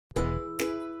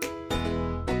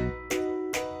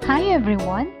Hi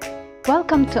everyone!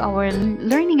 Welcome to our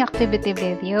learning activity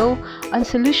video on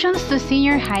Solutions to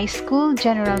Senior High School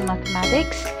General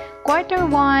Mathematics, Quarter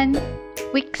 1,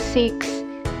 Week 6,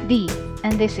 D.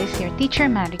 And this is your teacher,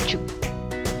 Marichu.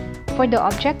 For the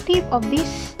objective of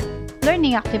this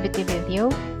learning activity video,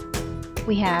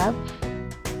 we have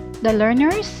the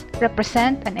learners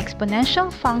represent an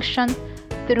exponential function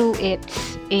through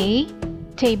its A.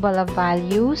 Table of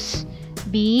values,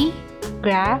 B.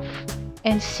 Graph,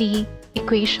 and C.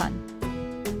 Equation.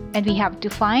 And we have to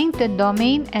find the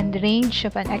domain and range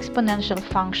of an exponential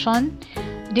function,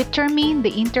 determine the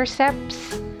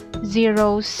intercepts,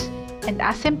 zeros, and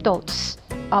asymptotes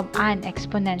of an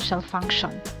exponential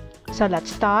function. So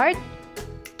let's start.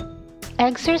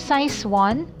 Exercise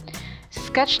 1.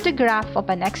 Sketch the graph of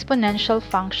an exponential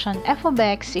function f of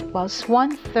x equals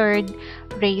 1/3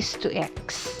 raised to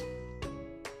x.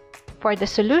 For the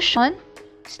solution,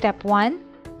 step 1,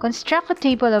 construct a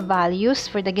table of values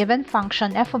for the given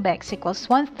function f of x equals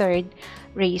 1/3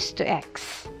 raised to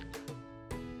x.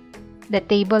 The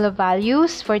table of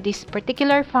values for this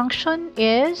particular function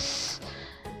is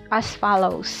as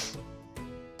follows.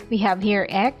 We have here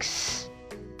x,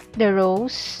 the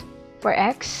rows for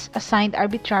x assigned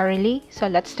arbitrarily. So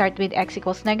let's start with x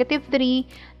equals -3,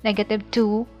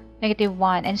 -2,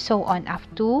 -1, and so on up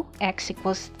to x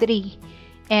equals 3.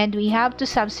 And we have to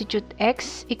substitute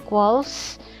x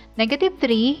equals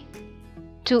 -3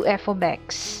 to f of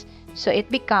x. So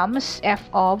it becomes f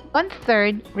of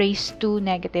 1/3 raised to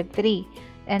 -3,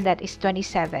 and that is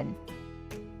 27.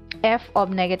 F of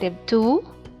 -2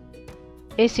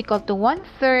 is equal to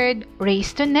 1/3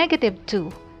 raised to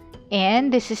 -2.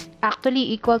 And this is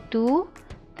actually equal to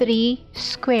 3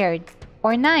 squared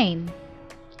or 9.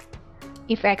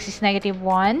 If x is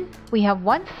 -1, we have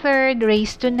 1/3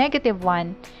 raised to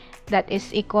 -1. That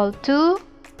is equal to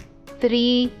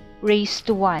 3 raised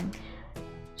to 1.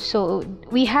 So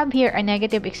we have here a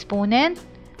negative exponent.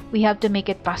 We have to make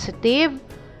it positive.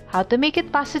 How to make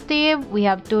it positive? We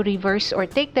have to reverse or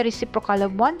take the reciprocal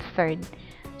of 1/3.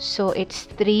 So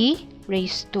it's 3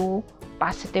 raised to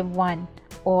 +1,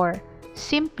 or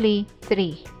simply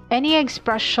 3. Any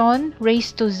expression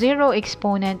raised to 0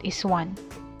 exponent is 1.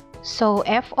 So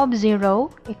f of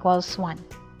 0 equals 1.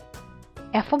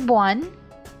 F of 1,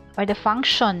 or the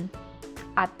function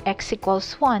at x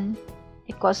equals 1,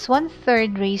 equals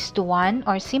 1/3 raised to 1,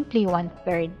 or simply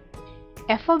 1/3.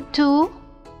 F of 2,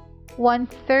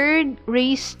 1/3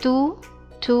 raised to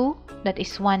 2, that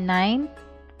is 1/9.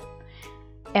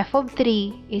 F of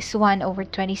 3 is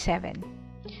 1/27.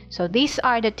 So these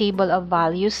are the table of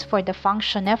values for the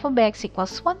function f of x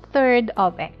equals 1/3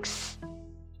 of x.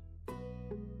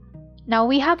 Now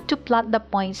we have to plot the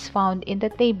points found in the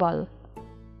table.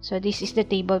 So this is the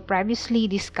table previously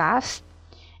discussed,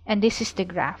 and this is the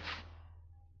graph.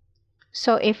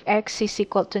 So if x is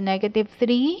equal to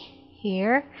 -3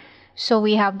 here, so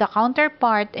we have the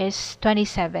counterpart is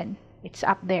 27. It's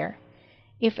up there.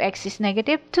 If x is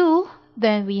 -2,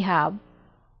 then we have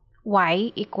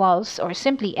y equals, or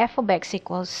simply f of x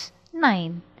equals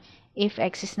 9. If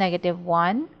x is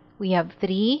 -1, we have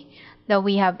 3. Then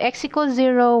we have x equals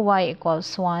 0, y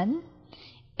equals 1.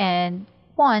 And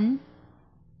 1,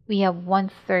 we have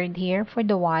 1/3 here for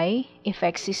the y. If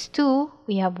x is 2,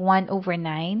 we have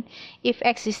 1/9. If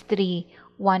x is 3,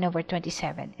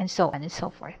 1/27, and so on and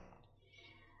so forth.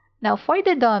 Now for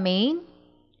the domain,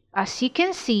 as you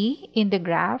can see in the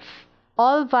graph,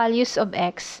 all values of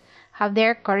x have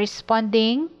their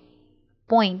corresponding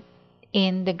point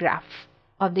in the graph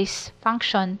of this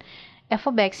function f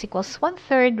of x equals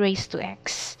 1/3 raised to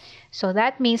x. So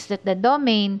that means that the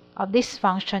domain of this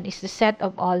function is the set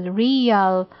of all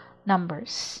real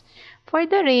numbers. For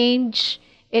the range,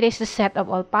 it is the set of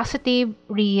all positive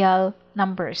real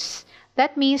numbers.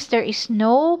 That means there is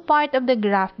no part of the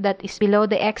graph that is below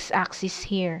the x-axis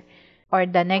here, or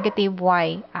the negative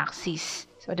y-axis.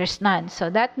 So there's none. So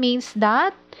that means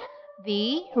that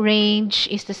the range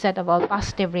is the set of all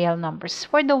positive real numbers.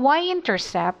 For the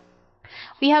y-intercept,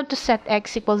 we have to set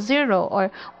x equals 0, or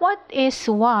what is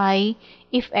y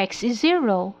if x is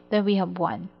 0? Then we have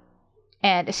 1.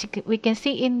 And as we can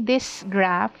see in this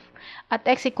graph, at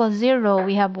x equals 0,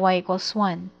 we have y equals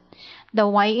 1. The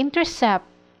y-intercept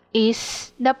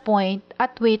is the point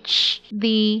at which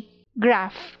the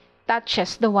graph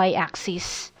touches the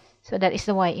y-axis. So that is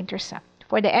the y-intercept.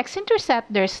 For the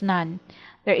x-intercept, there's none.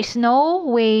 There is no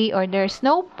way, or there's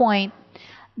no point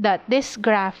that this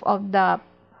graph of the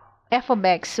f of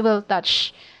x will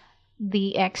touch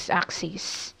the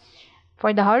x-axis.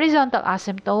 For the horizontal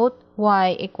asymptote,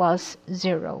 y equals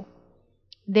 0.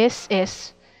 This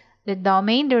is the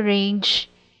domain, the range,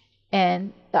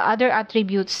 and the other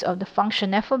attributes of the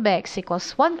function f of x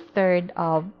equals 1/3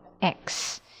 of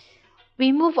x.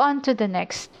 We move on to the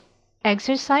next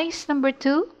exercise, number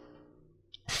 2.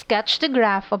 Sketch the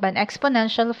graph of an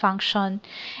exponential function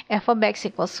f of x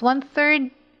equals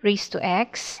 1/3 raised to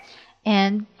x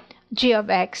and g of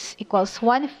x equals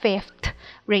 1/5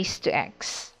 raised to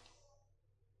x.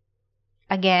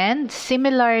 Again,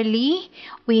 similarly,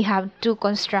 we have to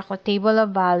construct a table of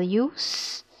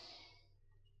values.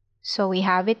 So we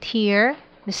have it here,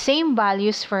 the same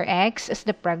values for x as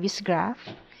the previous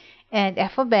graph. And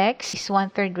f of x is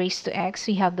 1/3 raised to x.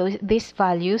 We have these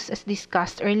values as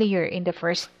discussed earlier in the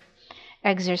first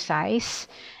exercise.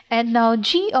 And now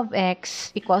g of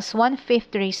x equals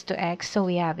 1/5 raised to x. So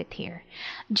we have it here.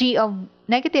 G of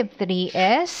 -3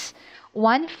 is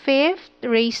 1/5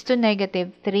 raised to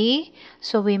 -3.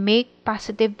 So we make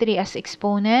positive 3 as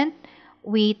exponent.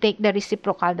 We take the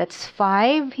reciprocal, that's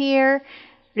 5 here,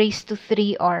 raised to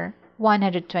 3 or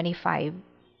 125.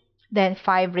 Then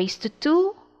 5 raised to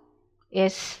 2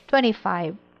 is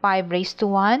 25. 5 raised to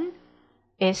 1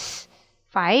 is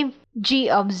 5. G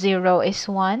of 0 is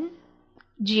 1.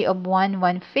 G of 1,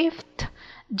 1/5.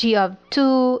 G of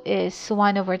 2 is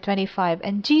 1/25.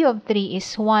 And G of 3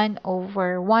 is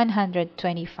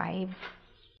 1/125.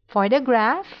 For the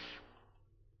graph,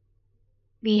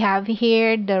 we have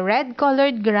here the red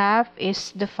colored graph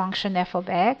is the function f of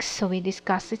x. So we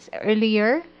discussed it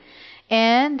earlier.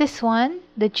 And this one,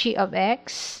 the g of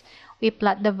x, we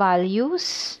plot the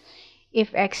values.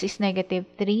 If x is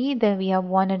 -3, then we have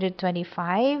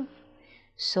 125.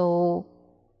 So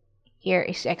here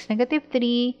is x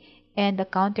 -3, and the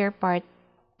counterpart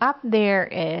up there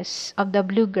is of the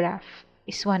blue graph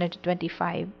is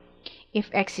 125.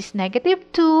 If x is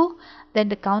 -2, then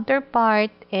the counterpart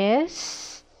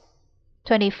is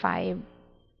 25.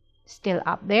 Still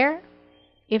up there.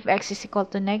 If x is equal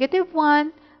to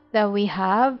 -1, then we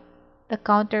have the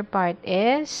counterpart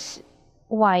is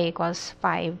y equals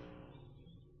 5.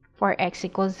 For x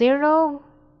equals 0,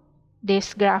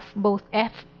 this graph, both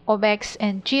f of x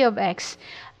and g of x,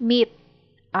 meet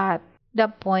at the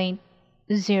point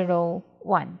 0,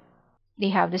 1. They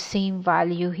have the same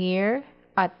value here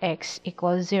at x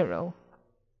equals 0.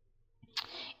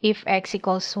 If x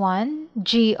equals 1,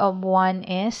 g of 1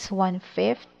 is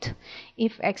 1/5.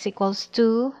 If x equals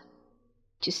 2,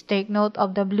 just take note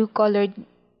of the blue colored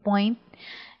point.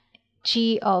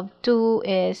 G of 2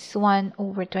 is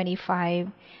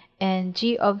 1/25. And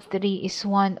g of 3 is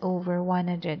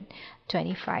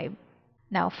 1/125.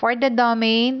 Now, for the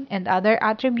domain and other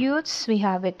attributes, we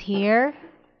have it here.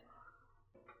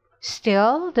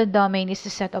 Still, the domain is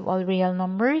a set of all real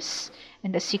numbers.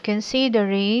 And as you can see, the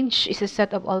range is a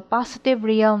set of all positive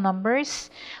real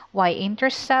numbers.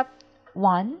 Y-intercept,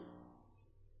 1.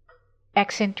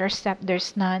 X-intercept,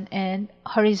 there's none. And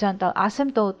horizontal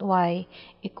asymptote y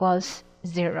equals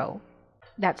 0.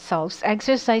 That solves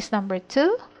exercise number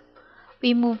 2.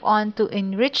 We move on to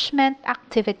enrichment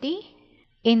activity.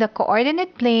 In the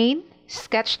coordinate plane,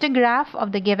 sketch the graph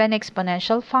of the given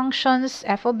exponential functions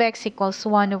f of x equals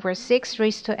 1/6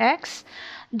 raised to x,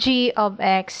 g of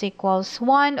x equals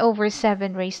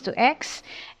 1/7 raised to x,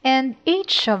 and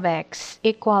h of x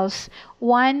equals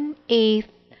 1/8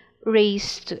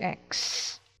 raised to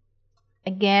x.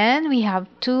 Again, we have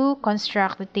to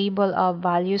construct the table of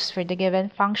values for the given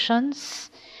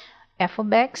functions. F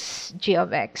of x, g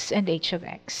of x, and h of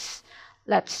x.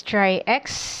 Let's try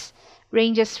x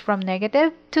ranges from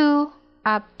 -2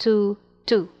 up to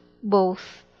 2.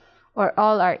 Both or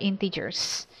all are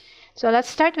integers. So let's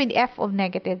start with f of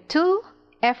 -2.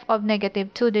 F of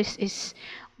 -2, this is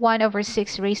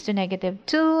 1/6 raised to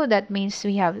 -2. That means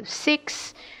we have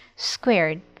 6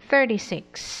 squared,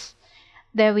 36.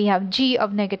 Then we have g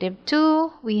of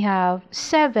 -2. We have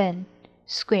 7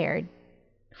 squared,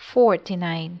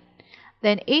 49.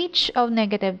 Then h of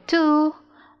 -2,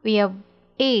 we have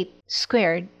 8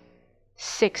 squared,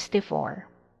 64.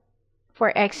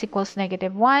 For x equals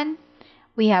 -1,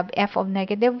 we have f of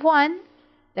 -1,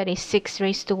 that is 6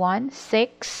 raised to 1,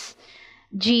 6.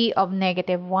 G of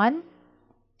 -1,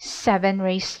 7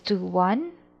 raised to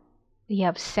 1, we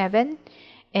have 7.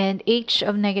 And h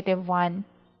of -1,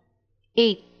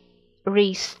 8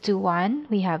 raised to 1,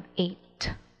 we have 8.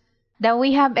 Then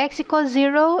we have x equals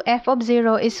 0, f of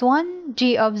 0 is 1,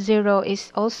 g of 0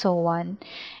 is also 1,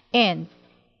 and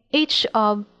h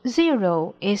of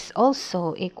 0 is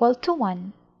also equal to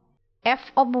 1.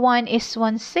 F of 1 is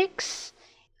 1/6,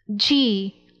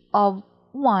 g of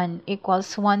 1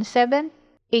 equals 1/7,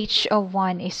 h of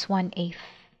 1 is 1/8.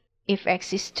 If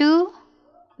x is 2,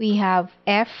 we have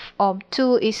f of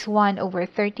 2 is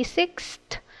 1/36,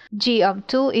 g of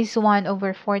 2 is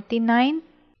 1/49,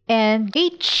 And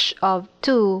h of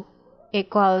 2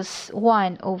 equals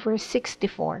 1 over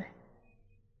 64.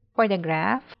 For the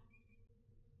graph,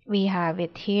 we have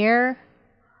it here.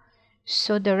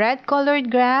 So the red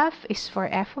colored graph is for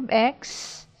f of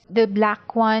x. The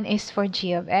black one is for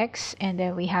g of x. And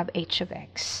then we have h of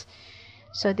x.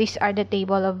 So these are the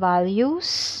table of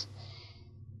values.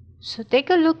 So take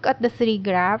a look at the three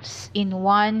graphs in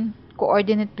one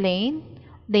coordinate plane.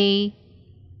 They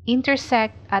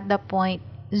intersect at the point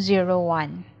 0,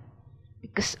 1.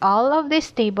 Because all of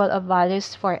this table of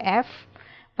values for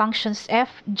functions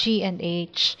f, g, and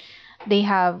h, they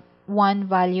have one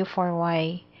value for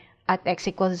y at x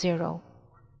equals 0,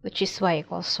 which is y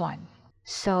equals 1.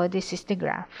 So this is the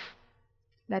graph.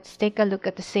 Let's take a look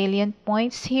at the salient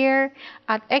points here.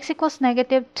 At x equals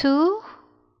 -2,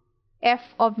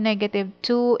 f of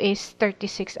 -2 is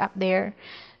 36 up there.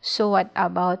 So what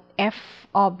about f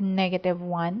of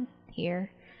 -1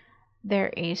 here?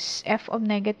 There is f of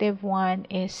 -1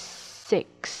 is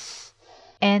 6.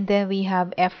 And then we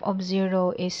have f of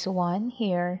 0 is 1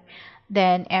 here.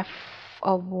 Then f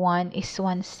of 1 is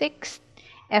 1/6.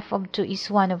 F of 2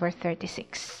 is 1 over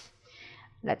 36.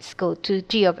 Let's go to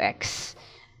g of x.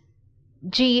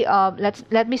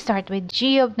 Let me start with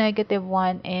g of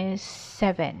 -1 is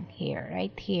 7 here,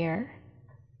 right here.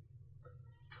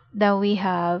 Then we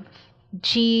have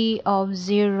g of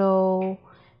 0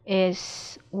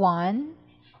 is 1,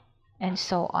 and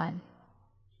so on.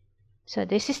 So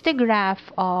this is the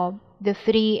graph of the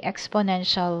three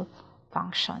exponential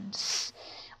functions.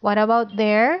 What about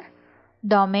their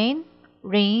domain,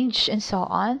 range, and so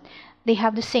on? They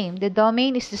have the same. The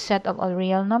domain is the set of all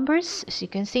real numbers, as you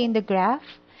can see in the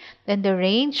graph. Then the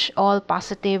range, all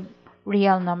positive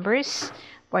real numbers.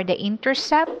 For the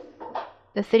intercept,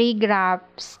 the three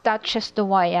graphs touches the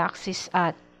y-axis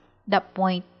at the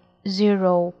point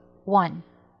 0, 1.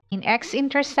 In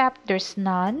x-intercept, there's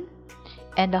none.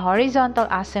 And the horizontal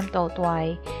asymptote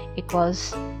y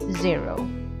equals 0.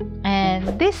 And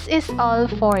this is all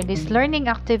for this learning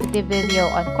activity video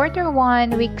on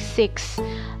Qtr-1 Week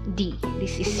 6D.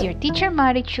 This is your teacher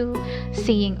Marichu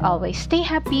saying always stay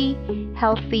happy,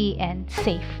 healthy, and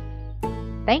safe.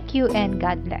 Thank you and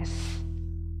God bless.